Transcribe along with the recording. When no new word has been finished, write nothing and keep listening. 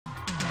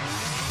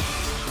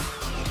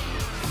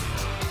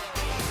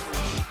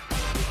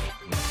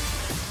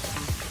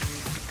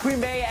Queen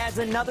Bey adds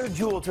another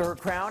jewel to her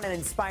crown and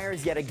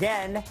inspires yet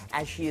again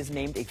as she is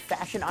named a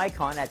fashion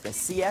icon at the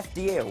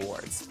CFDA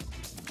Awards.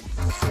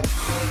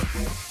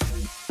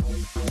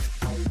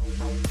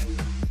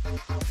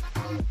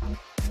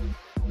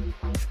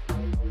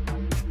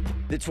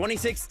 The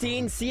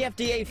 2016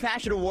 CFDA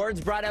Fashion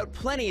Awards brought out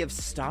plenty of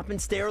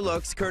stop-and-stare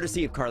looks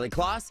courtesy of Karlie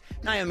Kloss,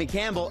 Naomi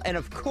Campbell, and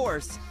of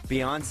course,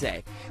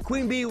 Beyonce.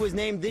 Queen Bee was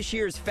named this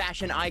year's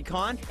fashion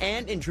icon,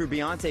 and in true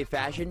Beyonce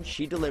fashion,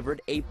 she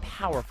delivered a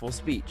powerful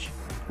speech.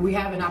 We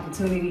have an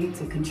opportunity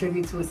to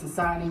contribute to a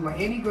society where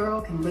any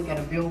girl can look at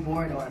a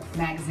billboard or a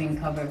magazine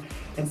cover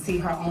and see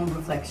her own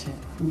reflection.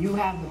 You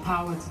have the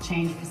power to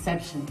change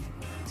perception,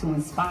 to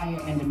inspire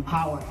and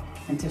empower,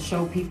 and to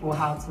show people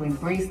how to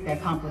embrace their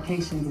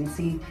complications and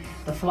see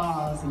the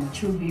flaws and the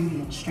true beauty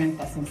and strength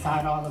that's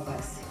inside all of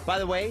us. By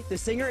the way, the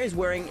singer is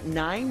wearing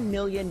 $9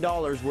 million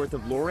worth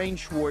of Lorraine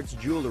Schwartz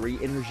jewelry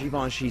in her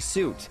Givenchy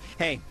suit.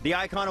 Hey, the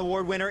Icon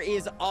Award winner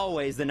is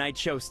always the night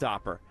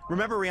showstopper.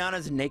 Remember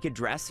Rihanna's naked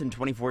dress in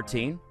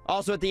 2014?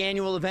 Also at the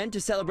annual event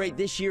to celebrate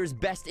this year's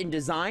Best in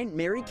Design,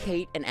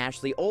 Mary-Kate and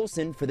Ashley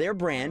Olsen for their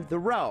brand, The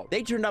Row.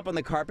 They turned up on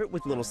the carpet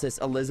with little sis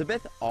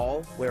Elizabeth,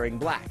 all wearing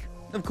black.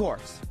 Of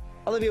course.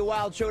 Olivia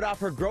Wilde showed off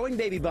her growing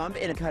baby bump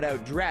in a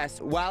cutout dress,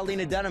 while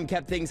Lena Dunham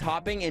kept things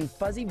hopping in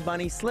fuzzy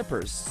bunny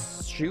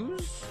slippers.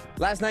 Shoes?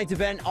 Last night's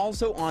event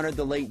also honored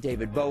the late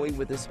David Bowie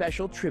with a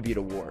special tribute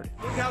award.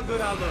 Look how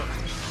good I look.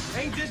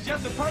 Ain't this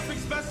just a perfect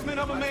specimen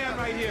of a man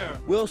right here?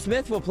 Will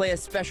Smith will play a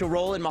special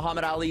role in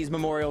Muhammad Ali's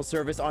memorial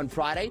service on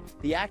Friday.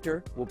 The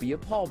actor will be a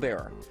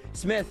pallbearer.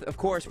 Smith, of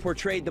course,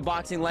 portrayed the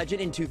boxing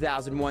legend in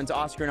 2001's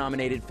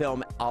Oscar-nominated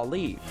film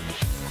Ali.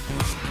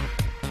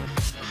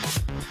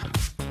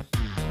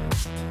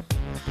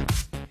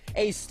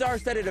 A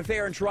star-studded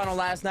affair in Toronto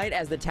last night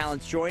as the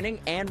talents joining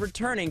and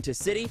returning to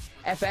City,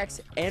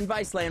 FX, and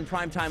Viceland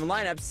primetime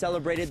lineups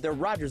celebrated the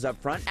Rogers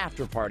Upfront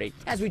after party.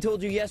 As we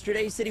told you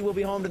yesterday, City will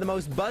be home to the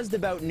most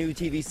buzzed-about new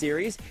TV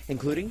series,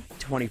 including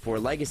 24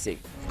 Legacy.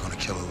 I'm gonna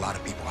kill a lot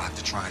of people. I have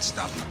to try and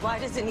stop them. Why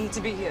does it need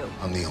to be you?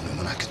 I'm the only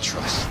one I can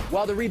trust.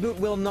 While the reboot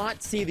will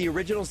not see the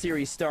original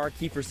series star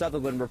Kiefer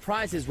Sutherland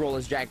reprise his role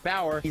as Jack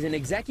Bauer, he's an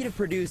executive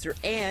producer,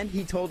 and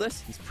he told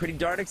us he's pretty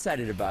darn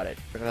excited about it.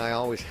 And I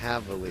always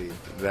have believed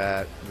that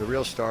the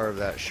real star of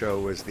that show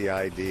was the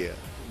idea.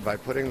 By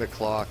putting the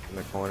clock in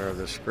the corner of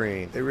the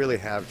screen, they really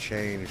have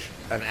changed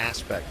an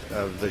aspect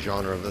of the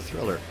genre of the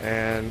thriller.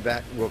 And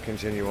that will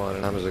continue on,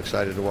 and I'm as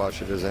excited to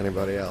watch it as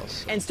anybody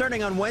else. And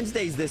starting on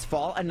Wednesdays this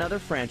fall, another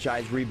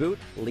franchise reboot,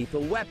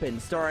 Lethal Weapon,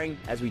 starring,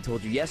 as we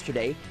told you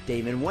yesterday,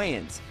 Damon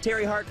Wayans.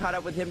 Terry Hart caught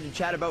up with him to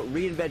chat about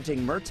reinventing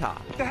Murtaugh.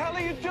 What the hell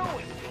are you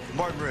doing?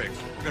 Martin Riggs,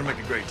 we're gonna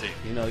make a great team.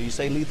 You know, you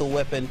say Lethal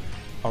Weapon,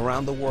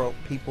 around the world,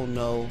 people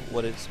know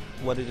what it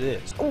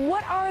is.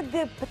 What are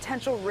the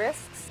potential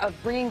risks of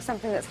bringing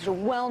something that's such a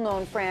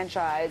well-known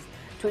franchise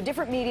to a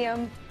different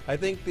medium? I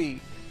think the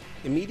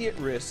immediate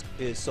risk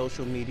is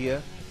social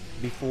media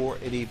before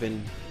it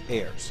even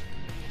airs.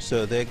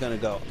 So they're going to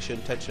go,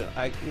 shouldn't touch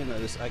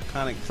this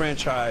iconic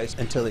franchise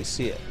until they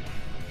see it.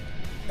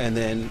 And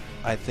then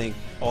I think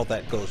all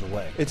that goes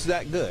away. It's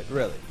that good,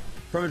 really.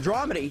 From a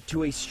dramedy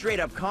to a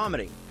straight-up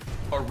comedy.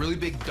 A really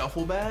big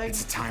duffel bag?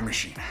 It's a time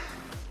machine.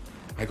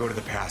 I go to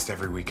the past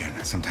every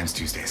weekend, sometimes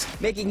Tuesdays.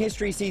 Making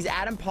History sees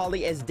Adam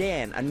Pally as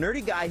Dan, a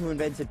nerdy guy who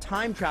invents a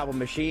time travel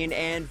machine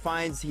and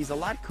finds he's a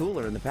lot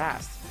cooler in the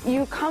past.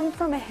 You come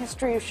from a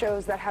history of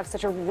shows that have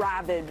such a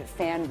rabid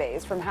fan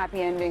base, from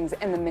Happy Endings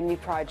and The Mindy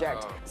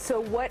Project. So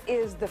what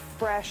is the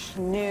fresh,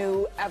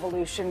 new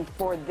evolution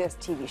for this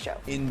TV show?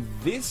 In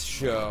this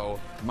show,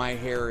 my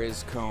hair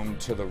is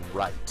combed to the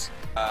right.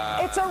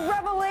 It's a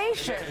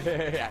revelation.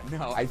 Yeah,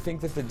 no. I think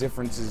that the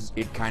difference is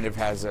it kind of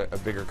has a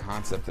bigger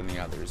concept than the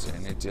others,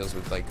 and it deals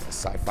with like a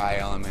sci-fi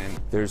element.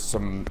 There's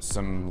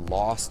some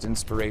Lost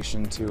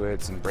inspiration to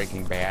it, some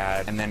Breaking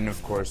Bad, and then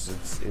of course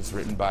it's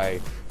written by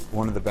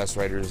one of the best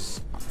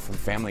writers from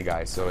Family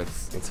Guy, so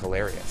it's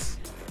hilarious.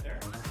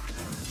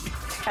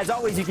 As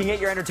always, you can get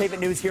your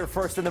entertainment news here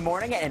first in the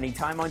morning at any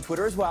time on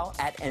Twitter as well,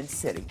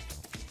 @NCity.